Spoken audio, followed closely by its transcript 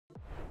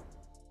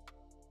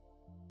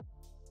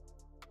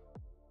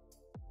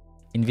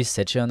In this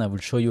section, I will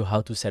show you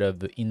how to set up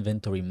the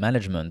inventory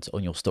management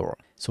on your store.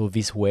 So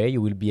this way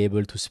you will be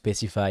able to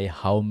specify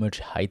how much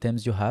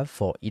items you have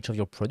for each of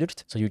your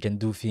products. So you can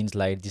do things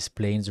like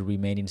displaying the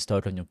remaining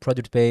stock on your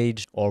product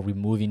page or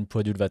removing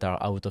products that are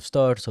out of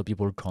stock so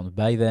people can't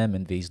buy them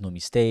and there is no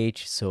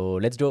mistake. So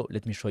let's go.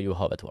 Let me show you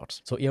how that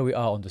works. So here we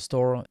are on the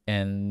store,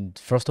 and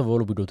first of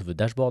all, we go to the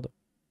dashboard,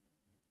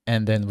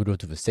 and then we go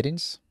to the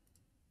settings,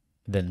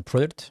 then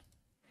product,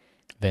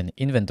 then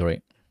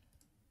inventory.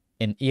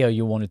 And here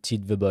you want to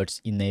tick the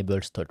box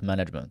enable stock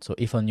management. So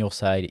if on your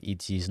side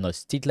it is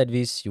not ticked like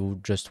this,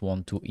 you just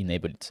want to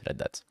enable it like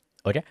that.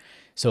 Okay,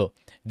 so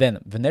then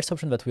the next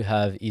option that we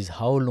have is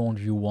how long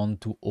you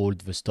want to hold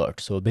the stock.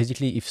 So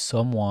basically, if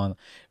someone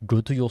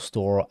go to your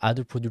store, add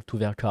a product to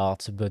their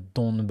cart, but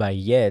don't buy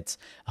yet,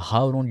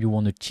 how long you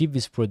want to keep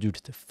this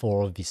product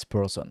for this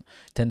person.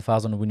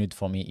 10,000 units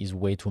for me is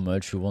way too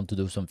much. You want to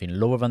do something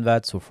lower than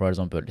that. So for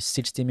example,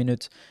 60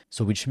 minutes.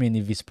 So which means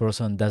if this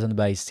person doesn't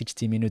buy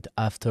 60 minutes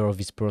after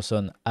this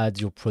person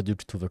adds your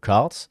product to the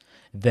cart,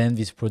 then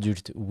this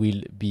product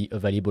will be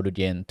available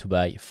again to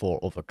buy for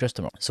other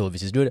customers. So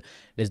this is good.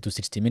 Let's do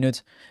 60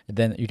 minutes.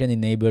 Then you can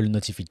enable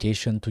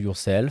notification to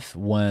yourself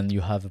when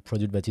you have a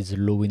product that is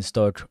low in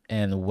stock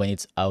and when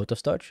it's out of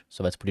stock.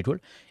 So that's pretty cool.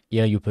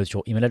 Here you put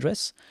your email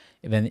address.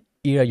 And then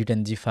here you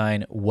can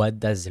define what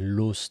does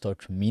low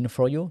stock mean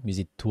for you. Is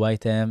it 2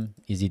 items?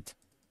 Is it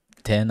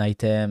 10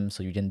 items?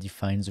 So you can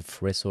define the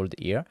threshold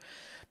here,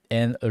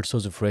 and also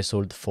the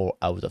threshold for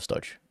out of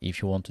stock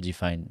if you want to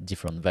define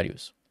different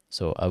values.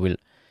 So I will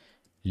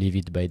leave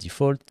it by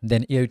default.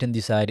 Then here you can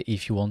decide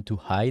if you want to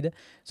hide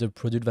the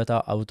products that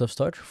are out of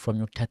stock from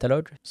your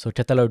catalog. So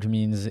catalog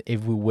means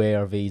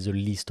everywhere there is a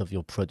list of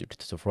your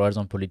product. So for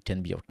example, it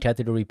can be your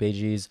category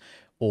pages,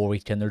 or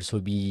it can also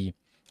be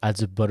at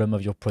the bottom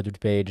of your product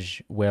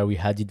page where we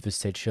added the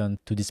section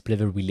to display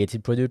the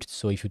related product.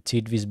 So if you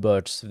tick this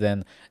box,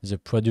 then the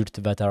products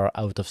that are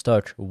out of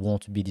stock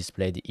won't be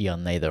displayed here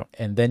neither.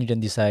 And then you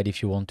can decide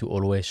if you want to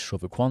always show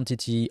the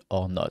quantity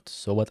or not.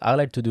 So what I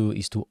like to do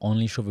is to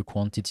only show the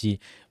quantity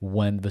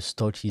when the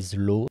stock is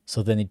low.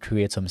 So then it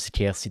creates some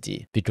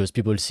scarcity because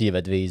people see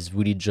that there is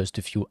really just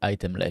a few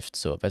items left.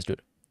 So that's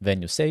good.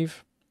 Then you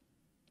save.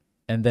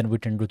 And then we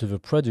can go to the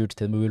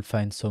product and we will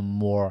find some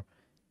more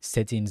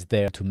settings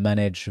there to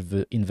manage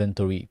the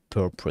inventory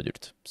per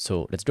product.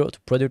 So let's go to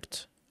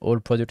product, all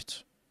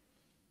products.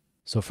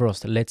 So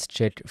first, let's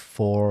check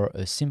for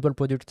a simple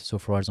product. So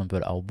for example,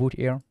 our boot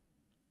here.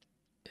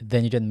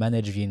 Then you can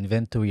manage the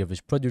inventory of this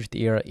product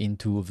here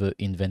into the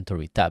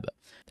inventory tab.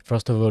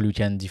 First of all, you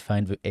can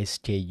define the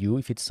SKU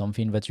if it's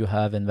something that you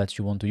have and that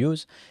you want to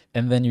use.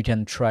 And then you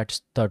can track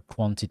stock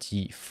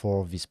quantity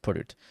for this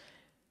product.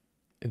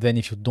 Then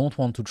if you don't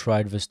want to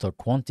track the stock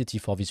quantity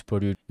for this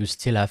product, you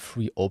still have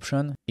 3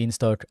 options: in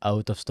stock,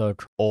 out of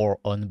stock, or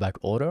on back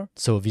order.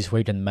 So this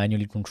way you can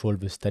manually control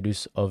the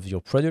status of your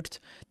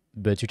product,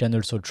 but you can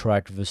also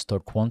track the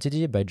stock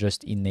quantity by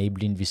just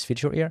enabling this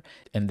feature here,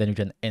 and then you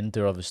can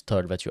enter the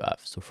stock that you have.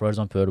 So for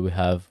example, we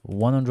have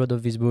 100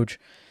 of this book,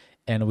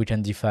 and we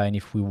can define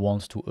if we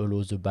want to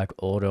allow the back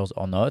orders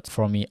or not.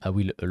 For me, I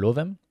will allow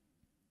them.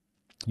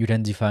 You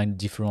can define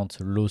different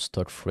low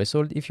stock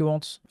threshold if you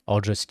want, or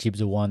just keep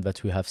the one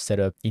that we have set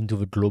up into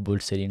the global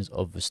settings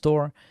of the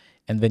store.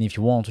 And then if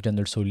you want, you can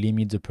also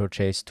limit the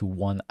purchase to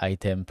 1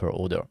 item per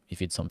order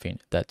if it's something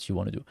that you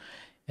want to do.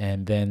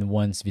 And then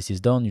once this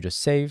is done, you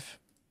just save.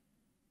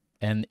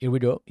 And here we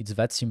go. It's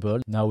that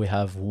simple. Now we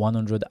have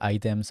 100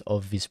 items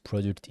of this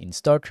product in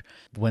stock.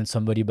 When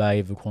somebody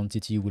buys, the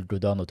quantity will go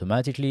down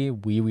automatically.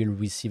 We will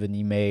receive an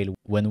email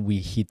when we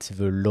hit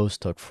the low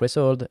stock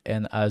threshold.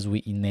 And as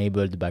we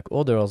enable the back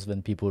orders,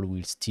 then people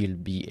will still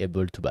be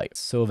able to buy.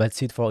 So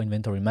that's it for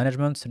inventory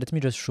management. So let me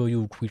just show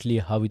you quickly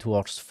how it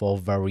works for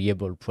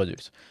variable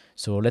products.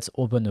 So let's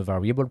open a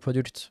variable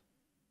product.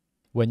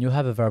 When you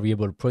have a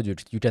variable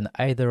product, you can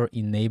either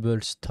enable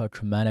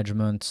stock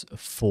management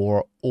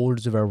for all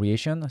the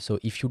variation. So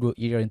if you go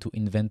here into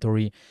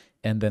inventory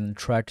and then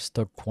track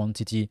stock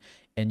quantity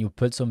and you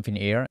put something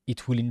here,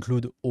 it will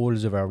include all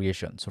the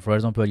variation. So for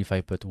example, if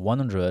I put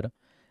 100,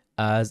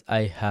 as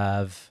I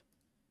have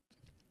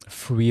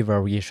 3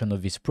 variations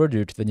of this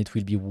product, then it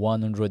will be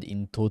 100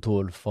 in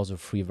total for the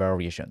 3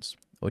 variations.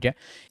 Okay,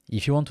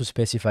 if you want to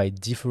specify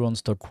different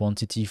stock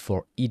quantity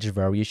for each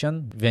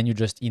variation, then you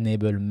just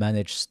enable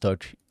manage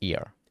stock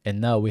here. And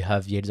now we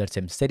have the exact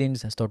same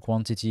settings: stock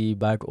quantity,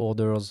 back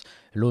orders,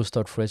 low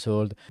stock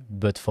threshold,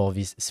 but for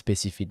this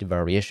specific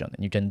variation.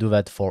 And you can do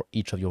that for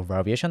each of your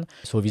variation.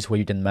 So this way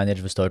you can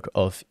manage the stock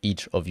of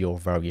each of your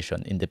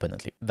variation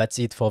independently. That's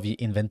it for the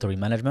inventory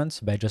management.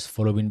 By just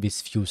following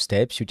these few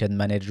steps, you can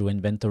manage your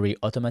inventory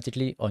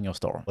automatically on your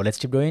store. Well, let's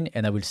keep going,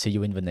 and I will see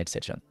you in the next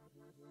section.